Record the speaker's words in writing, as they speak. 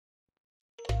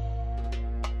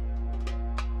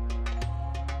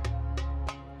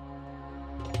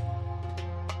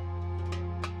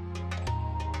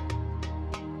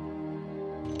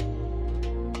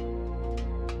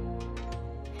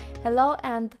Hello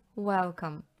and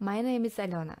welcome. My name is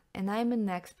Alёna and I'm an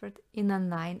expert in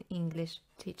online English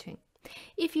teaching.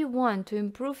 If you want to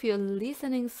improve your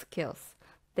listening skills,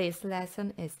 this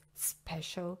lesson is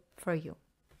special for you.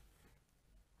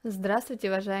 Здравствуйте,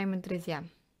 уважаемые друзья!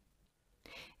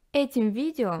 Этим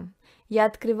видео я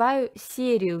открываю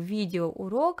серию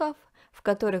видеоуроков, в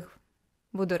которых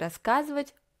буду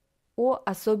рассказывать о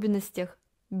особенностях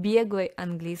беглой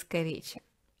английской речи.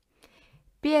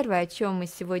 Первое, о чем мы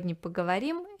сегодня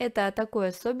поговорим, это о такой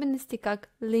особенности, как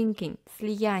linking,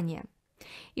 слияние.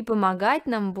 И помогать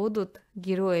нам будут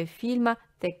герои фильма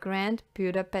The Grand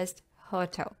Budapest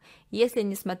Hotel. Если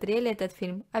не смотрели этот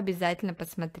фильм, обязательно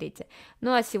посмотрите.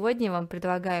 Ну а сегодня я вам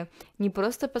предлагаю не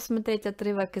просто посмотреть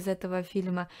отрывок из этого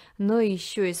фильма, но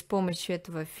еще и с помощью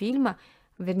этого фильма,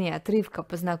 вернее отрывка,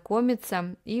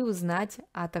 познакомиться и узнать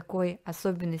о такой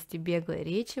особенности беглой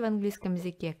речи в английском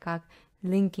языке, как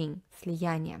linking,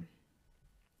 слияние.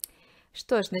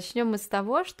 Что ж, начнем мы с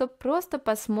того, что просто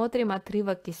посмотрим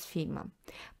отрывок из фильма.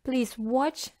 Please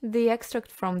watch the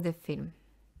extract from the film.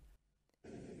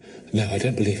 No, I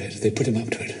don't believe it. They put him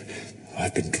up to it.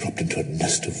 I've been dropped into a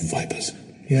nest of vipers.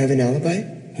 You have an alibi?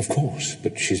 Of course,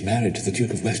 but she's married to the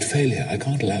Duke of Westphalia. I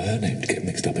can't allow her name to get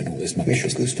mixed up in all this muck.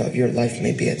 Mrs. Gustav, your life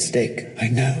may be at stake. I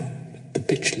know, but the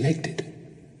bitch legged it.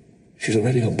 She's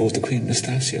already on board the Queen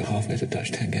Nastasia, halfway to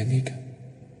Dutch Tanganyika.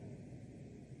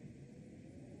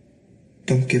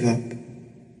 Don't give up.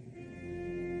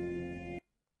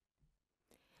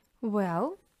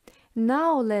 Well,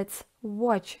 now let's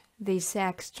watch this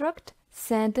extract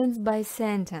sentence by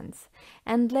sentence,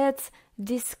 and let's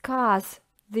discuss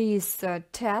this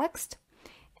text,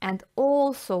 and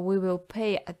also we will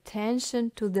pay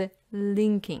attention to the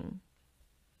linking.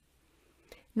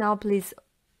 Now please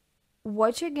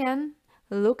watch again,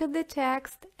 look at the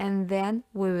text, and then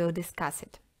we will discuss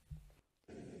it.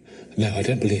 No, I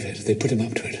don't believe it. They put him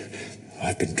up to it.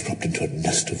 I've been dropped into a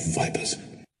nest of vipers.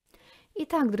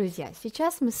 Итак, друзья,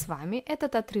 сейчас мы с вами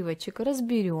этот отрывочек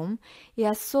разберем и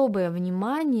особое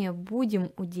внимание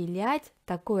будем уделять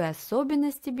такой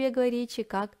особенности беглой речи,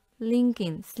 как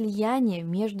linking, слияние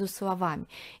между словами.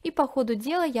 И по ходу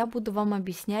дела я буду вам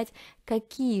объяснять,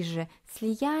 какие же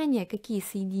слияния, какие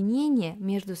соединения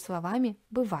между словами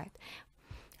бывают.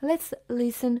 Let's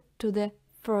listen to the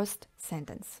first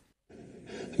sentence.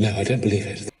 No, I don't believe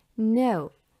it.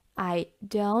 No, I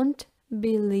don't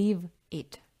believe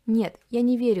it. Нет, я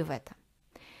не верю в это.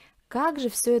 Как же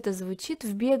все это звучит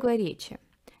в беглой речи?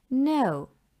 No.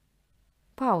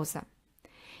 Пауза.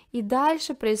 И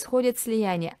дальше происходит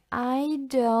слияние. I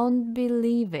don't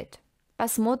believe it.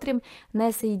 Посмотрим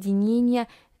на соединение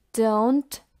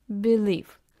don't believe.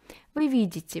 Вы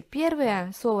видите,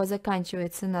 первое слово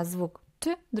заканчивается на звук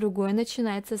Т, другое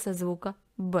начинается со звука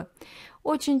Б.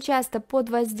 Очень часто под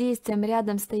воздействием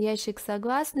рядом стоящих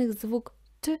согласных звук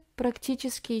Т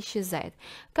практически исчезает.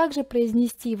 Как же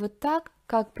произнести его так,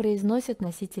 как произносят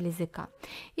носители языка?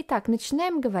 Итак,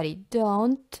 начинаем говорить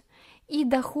don't и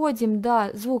доходим до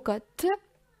звука Т,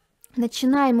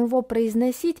 начинаем его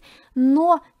произносить,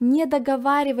 но не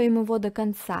договариваем его до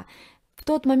конца. В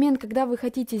тот момент, когда вы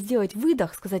хотите сделать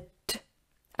выдох, сказать Т,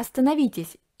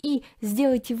 остановитесь и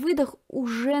сделайте выдох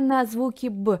уже на звуке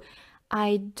Б.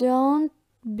 I don't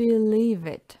believe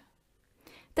it.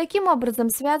 Таким образом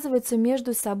связываются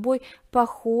между собой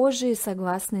похожие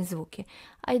согласные звуки.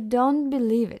 I don't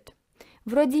believe it.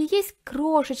 Вроде есть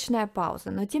крошечная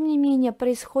пауза, но тем не менее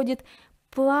происходит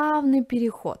плавный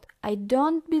переход. I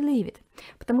don't believe it.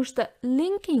 Потому что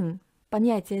linking,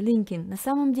 понятие linking, на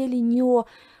самом деле не о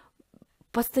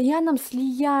постоянном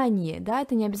слиянии, да,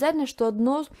 это не обязательно, что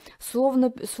одно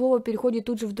слово переходит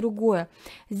тут же в другое.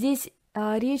 Здесь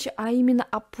речь именно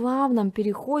о плавном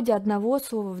переходе одного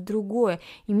слова в другое,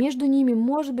 и между ними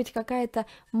может быть какая-то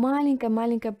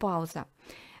маленькая пауза.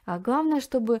 Главное,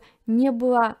 чтобы не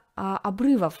было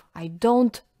обрывов. I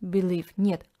don't believe.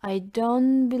 Нет, I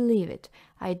don't believe it.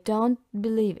 I don't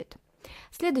believe it.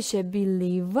 Следующее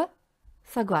believe,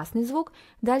 согласный звук,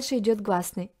 дальше идет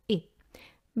гласный и.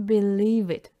 Believe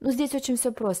it. Ну, здесь очень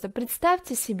все просто.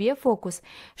 Представьте себе фокус,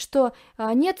 что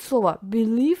нет слова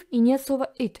believe и нет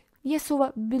слова it. Есть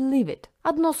слово believe it.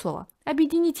 Одно слово.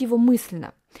 Объедините его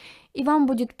мысленно. И вам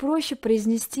будет проще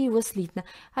произнести его слитно.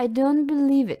 I don't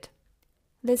believe it.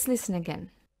 Let's listen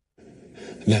again.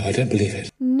 No, I don't believe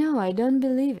it. No, I don't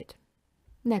believe it.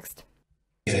 Next.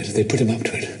 They put him up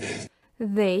to it.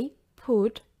 They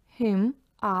put him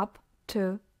up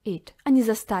to it. Они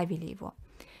заставили его.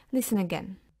 Listen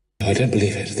again. No, I don't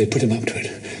believe it. They put him up to it.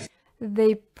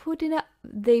 They put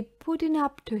him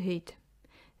up to it.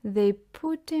 They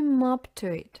put him up to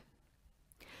it.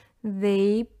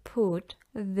 They put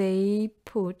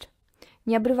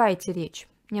Не обрывайте речь,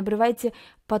 не обрывайте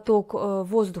поток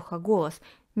воздуха, голос.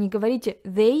 Не говорите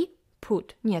they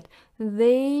put, нет,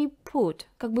 they put,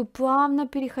 как бы плавно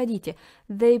переходите.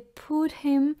 They put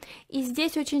him, и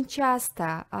здесь очень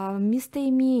часто в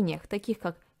местоимениях, таких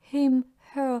как him,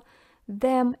 her,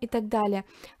 them и так далее,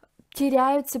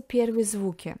 теряются первые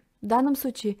звуки. В данном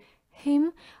случае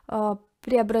him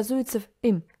преобразуется в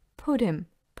им. Put him,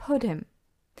 put him.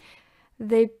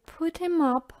 They put him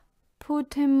up,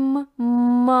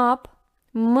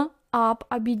 up,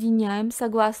 объединяем,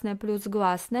 согласное плюс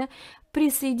гласное,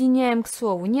 присоединяем к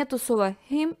слову. Нету слова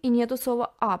him и нету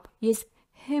слова up. Есть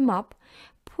him up,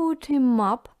 put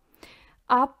him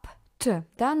up,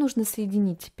 да, нужно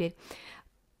соединить теперь.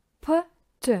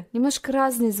 Т, немножко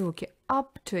разные звуки, up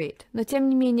to it, но тем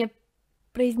не менее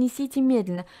произнесите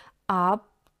медленно, up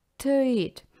to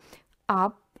it,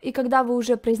 up, и когда вы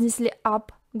уже произнесли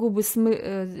up, губы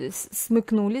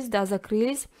смыкнулись, да,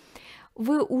 закрылись,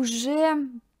 вы уже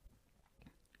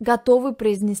готовы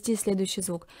произнести следующий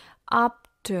звук, up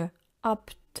to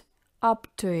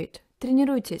it,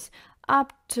 тренируйтесь, up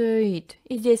to it,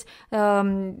 и здесь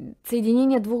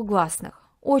соединение двух гласных,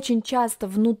 очень часто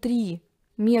внутри,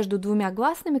 между двумя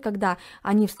гласными, когда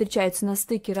они встречаются на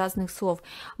стыке разных слов,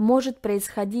 может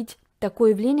происходить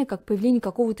такое явление, как появление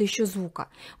какого-то еще звука.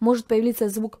 Может появиться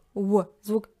звук В,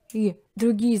 звук И,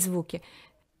 другие звуки.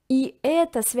 И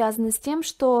это связано с тем,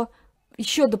 что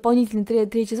еще дополнительный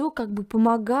третий звук как бы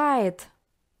помогает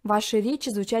вашей речи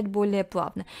звучать более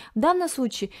плавно. В данном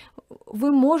случае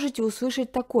вы можете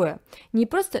услышать такое. Не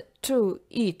просто to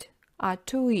eat, а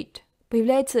to eat.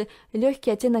 Появляется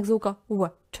легкий оттенок звука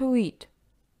В, to eat.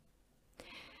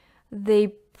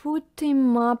 They put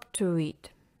him up to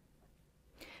it.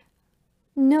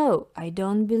 No, I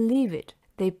don't believe it.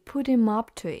 They put him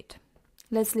up to it.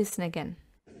 Let's listen again.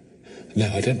 No,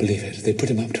 I don't believe it. They put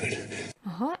him up to it.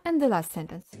 And the last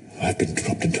sentence. I've been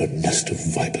dropped into a nest of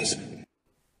vipers.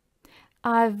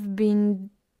 I've been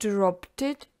dropped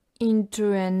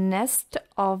into a nest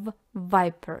of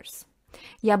vipers.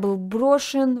 Я был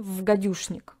брошен в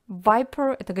гадюшник.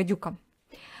 Viper – это гадюка.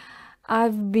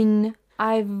 I've been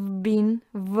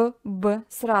в б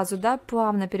сразу, да,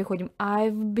 плавно переходим.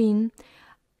 I've been,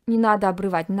 не надо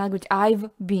обрывать, не надо говорить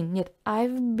I've been, нет,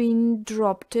 I've been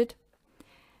dropped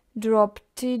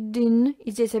in, и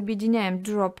здесь объединяем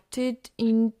dropped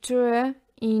into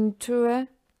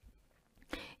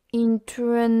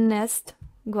a nest,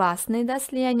 гласные, да,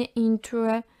 слияние,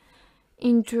 into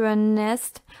a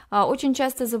nest. Очень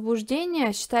часто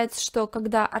заблуждение считается, что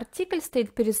когда артикль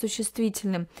стоит перед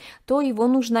существительным, то его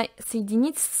нужно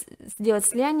соединить, сделать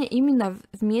слияние именно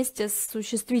вместе с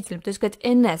существительным, то есть сказать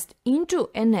a nest,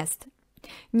 into a nest.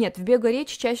 Нет, в беглой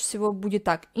речи чаще всего будет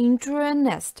так, into a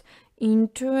nest,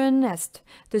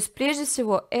 то есть прежде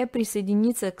всего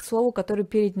присоединится к слову, которое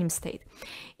перед ним стоит.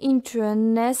 Into a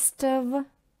nest of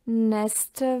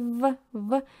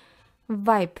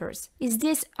vipers. И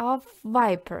здесь of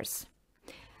vipers.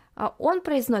 Он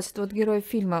произносит, вот герой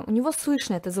фильма, у него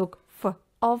слышно это звук F,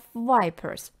 of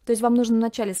vipers. То есть вам нужно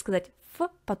вначале сказать F,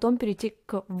 потом перейти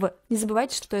к В. Не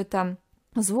забывайте, что это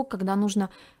звук, когда нужно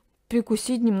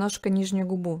прикусить немножко нижнюю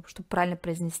губу, чтобы правильно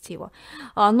произнести его.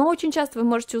 Но очень часто вы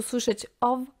можете услышать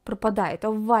of пропадает,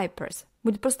 of vipers.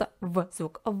 Будет просто В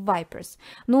звук, of vipers.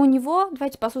 Но у него,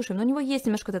 давайте послушаем, но у него есть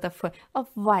немножко вот это F, of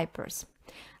vipers.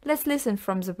 Let's listen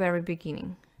from the very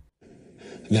beginning.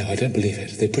 No, I don't believe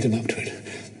it. They put him up to it.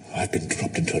 I've been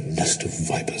dropped into a nest of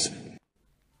vipers.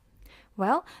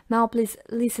 Well, now please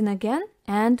listen again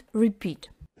and repeat.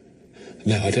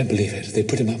 No, I don't believe it. They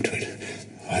put him up to it.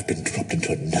 I've been dropped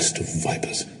into a nest of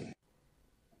vipers.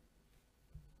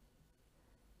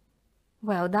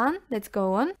 Well done. Let's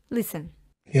go on. Listen.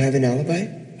 You have an alibi?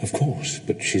 Of course,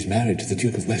 but she's married to the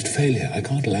Duke of Westphalia. I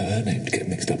can't allow her name to get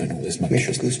mixed up in all this much.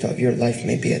 Mr. Gustav, your life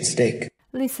may be at stake.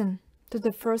 Listen to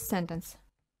the first sentence.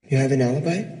 You have an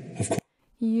alibi? Of course.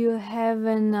 You have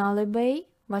an alibi.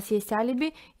 У вас есть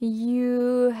алиби.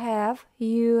 You have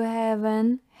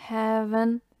an.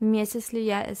 Вместе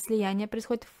слияние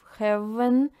происходит в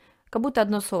have, как будто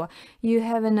одно слово. You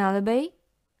have an alibi.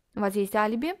 У вас есть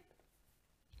алиби.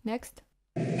 Next.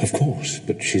 Of course,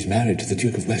 but she's married to the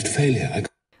Duke of Westphalia.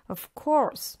 Of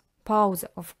course. Пауза.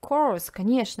 Of course,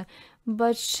 конечно.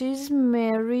 But she's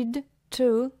married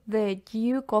to the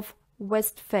Duke of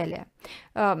Westphalia.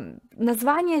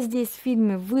 Названия здесь в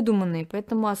фильме выдуманные,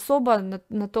 поэтому особо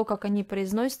на то, как они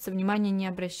произносятся, внимания не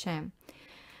обращаем.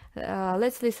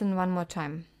 Let's listen one more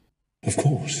time. Of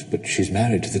course, but she's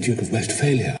married to the Duke of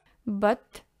Westphalia.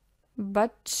 But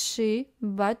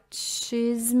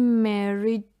she's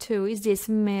married to, и здесь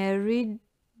married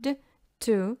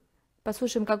to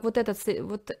Послушаем, как вот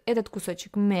этот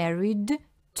кусочек married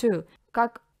to,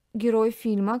 как герой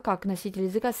фильма, как носитель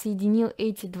языка соединил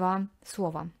эти два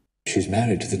слова. She's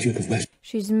married to the Duke of West.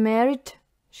 She's married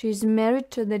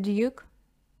to the Duke.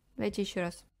 Давайте еще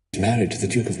раз. She's married to the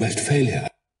Duke of Westphalia.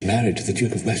 Married to the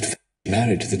Duke of West.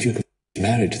 Married to the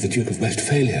Duke of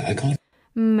Westphalia. I can't.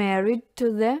 Married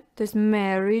to the, то есть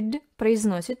married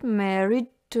произносит married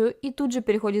to и тут же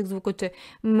переходит к звуку Т.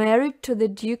 Married to the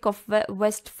Duke of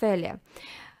Westphalia.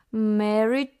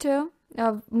 Married to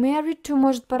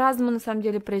может по-разному на самом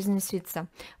деле произноситься.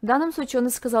 В данном случае он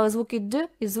сказал звуки Д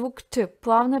и звук Т,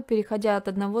 плавно переходя от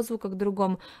одного звука к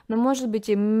другому. Но может быть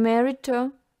и married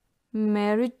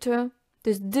to, то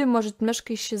есть Д может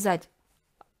немножко исчезать,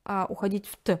 уходить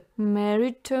в Т.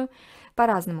 Married to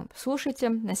по-разному. Слушайте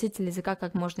носитель языка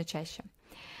как можно чаще.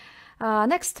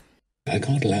 Next. I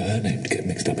can't allow her name to get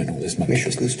mixed up in all this much.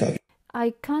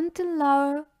 I can't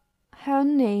allow her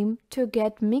name to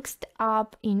get mixed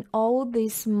up in all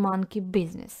this monkey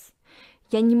business.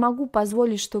 Я не могу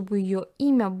позволить, чтобы ее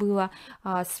имя было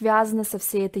связано со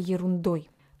всей этой ерундой.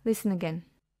 Listen again.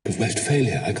 Of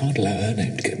Westphalia, I can't allow her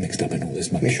name to get mixed up in all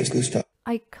this much.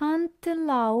 I can't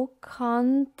allow,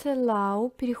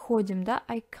 переходим, да?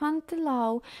 I can't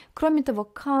allow. Кроме того,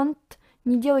 can't,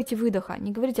 не делайте выдоха,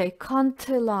 не говорите I can't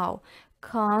allow,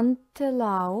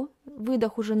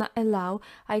 выдох уже на allow.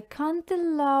 I can't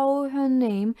allow her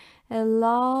name,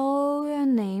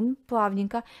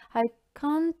 плавненько. I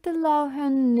can't allow her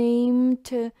name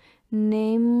to,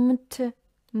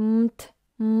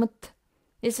 мт.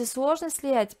 Если сложно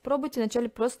слиять, пробуйте вначале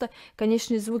просто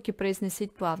конечные звуки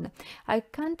произносить плавно. I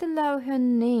can't allow her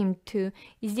name to...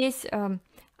 И здесь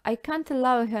I can't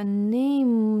allow her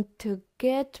name to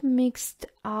get mixed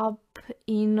up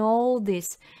in all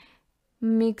this.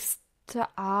 Mixed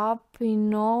up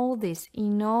in all this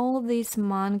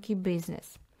monkey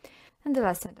business. And the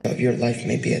last sentence. Your life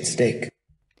may be at stake.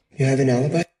 You have an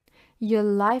alibi? Your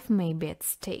life may be at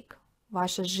stake.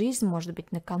 Ваша жизнь может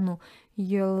быть на кону.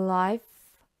 Your life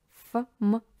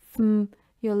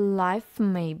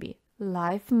may be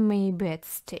at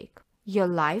stake. Your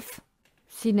life.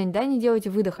 Сильно, да, не делайте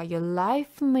выдоха. Your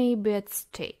life may be at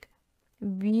stake.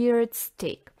 Be at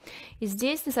stake. И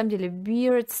здесь, на самом деле, be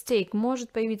at stake может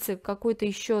появиться какой-то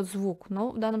еще звук, но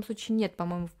в данном случае нет,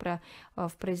 по-моему,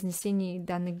 в произнесении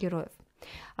данных героев.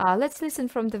 Let's listen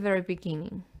from the very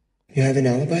beginning. You have an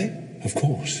alibi? Of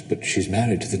course, but she's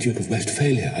married to the Duke of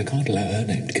Westphalia. I can't allow her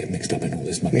name to get mixed up in all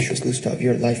this much. Mrs. Gustav,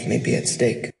 your life may be at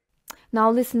stake.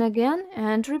 Now listen again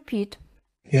and repeat.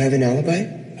 You have an alibi?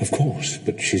 Of course,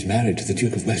 but she's married to the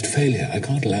Duke of Westphalia. I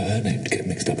can't allow her name to get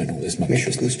mixed up in all this much.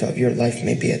 Mrs. Gustav, your life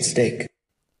may be at stake.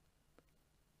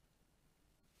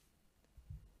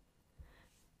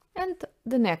 And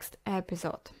the next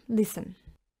episode. Listen.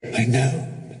 I know,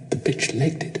 the bitch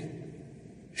legged it.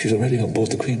 She's already on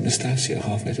board the Queen Nastasia,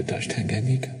 halfway to Dutch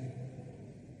Tanganyika.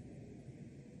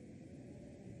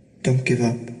 Don't give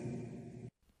up.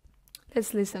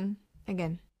 Let's listen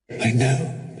again. I know,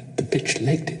 the bitch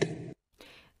legged it.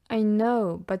 I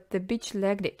know, but the bitch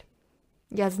legged it.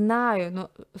 Я знаю,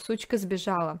 но сучка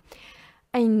сбежала.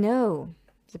 I know,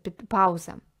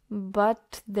 пауза.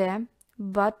 But the.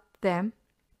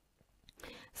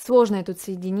 Сложное тут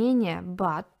соединение.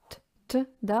 But,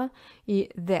 да,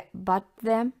 и the, but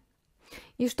the.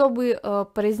 И чтобы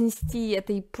произнести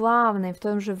это и плавно, и в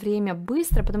то же время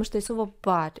быстро, потому что и слово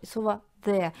but, и слово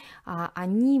the,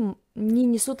 они не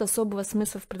несут особого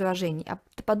смысла в предложении. А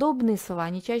подобные слова,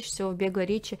 они чаще всего в беглой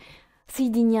речи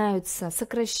соединяются,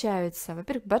 сокращаются.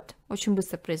 Во-первых, but очень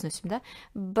быстро произносим, да?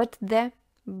 But the.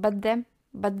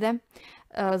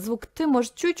 Звук «т»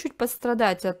 может чуть-чуть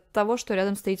пострадать от того, что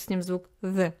рядом стоит с ним звук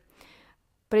 «the».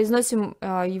 Произносим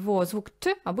его звук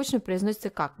 «т», обычно произносится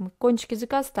как? Мы кончик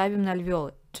языка ставим на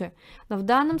альвеолы «т». Но в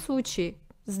данном случае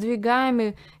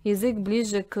сдвигаем язык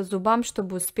ближе к зубам,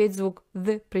 чтобы успеть звук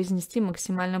 «the» произнести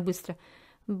максимально быстро.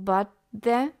 But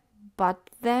the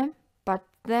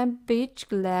bitch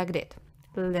legged it.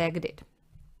 Legged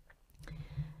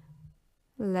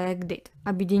it.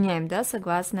 Объединяем, да,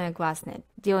 согласное, гласное.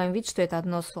 Делаем вид, что это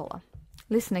одно слово.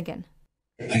 Listen again.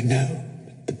 I know,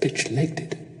 the bitch legged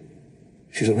it.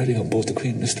 She's already on board the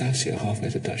Queen Nastasia, halfway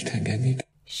to Dutch Tanganyika.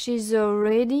 She's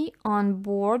already on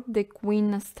board the Queen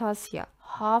Nastasia,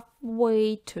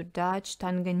 halfway to Dutch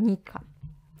Tanganyika.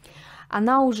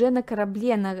 Она уже на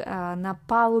корабле, на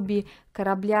палубе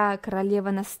корабля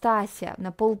королева Настасия,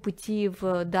 на полпути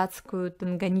в датскую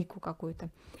Танганьику какую-то.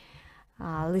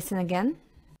 Listen again.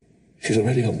 She's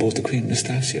already on board the Queen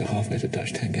Nastasia, halfway to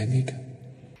Dutch Tanganyika.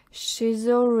 She's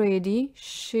already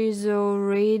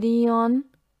on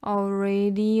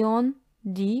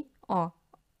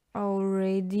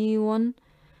already on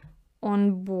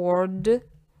board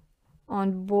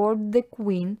the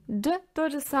Queen. D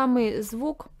тот же самый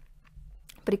звук,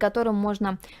 при котором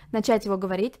можно начать его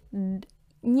говорить,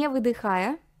 не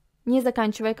выдыхая, не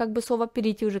заканчивая как бы слово,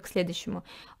 перейти уже к следующему.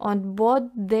 On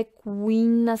board the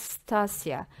Queen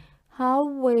Nastasia.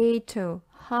 Halfway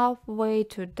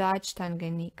to Dutch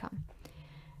Tanganyika.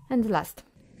 And the last.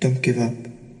 Don't give up.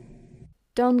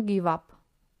 Don't give up.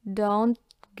 Don't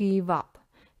give up.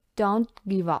 Don't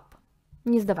give up.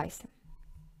 Не сдавайся.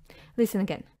 Listen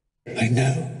again. I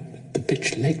know, but the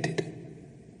bitch legged it.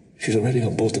 She's already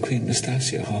on board the Queen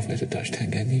Nastasia, halfway to Dutch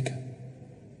Tanganyika.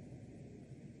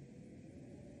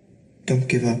 Don't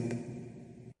give up.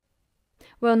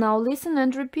 Well, now listen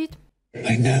and repeat.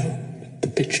 I know, but the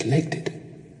bitch legged it.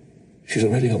 She's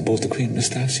already on board the Queen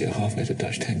Nastasia, halfway to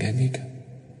Dutch Tanganyika.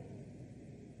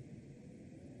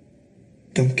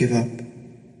 Don't give up.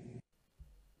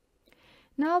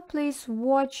 Now please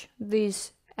watch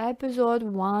this episode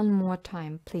one more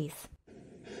time, please.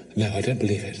 No, I don't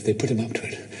believe it. They put him up to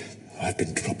it. I've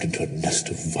been dropped into a nest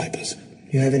of vipers.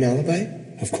 You have an alibi?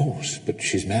 Of course, but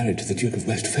she's married to the Duke of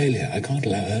Westphalia. I can't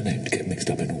allow her name to get mixed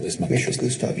up in all this muck. Mr.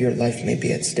 Gustav, your life may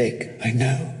be at stake. I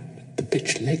know, but the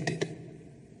bitch legged it.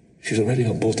 She's already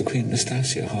on board the Queen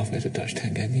Nastasia, halfway to Dutch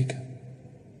Tanganyika.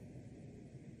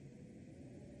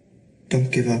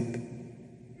 Don't give up.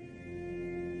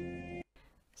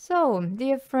 So,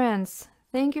 dear friends,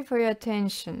 thank you for your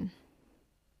attention.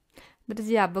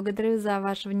 Друзья, благодарю за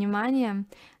ваше внимание.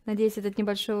 Надеюсь, этот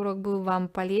небольшой урок был вам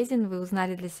полезен. Вы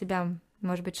узнали для себя,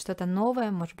 может быть, что-то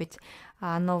новое, может быть,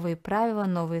 новые правила,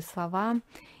 новые слова.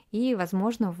 И,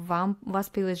 возможно, у вас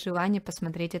появилось желание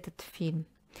посмотреть этот фильм.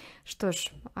 Что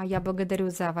ж, я благодарю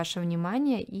за ваше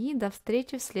внимание и до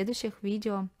встречи в следующих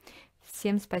видео.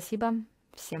 Всем спасибо,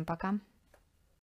 всем пока.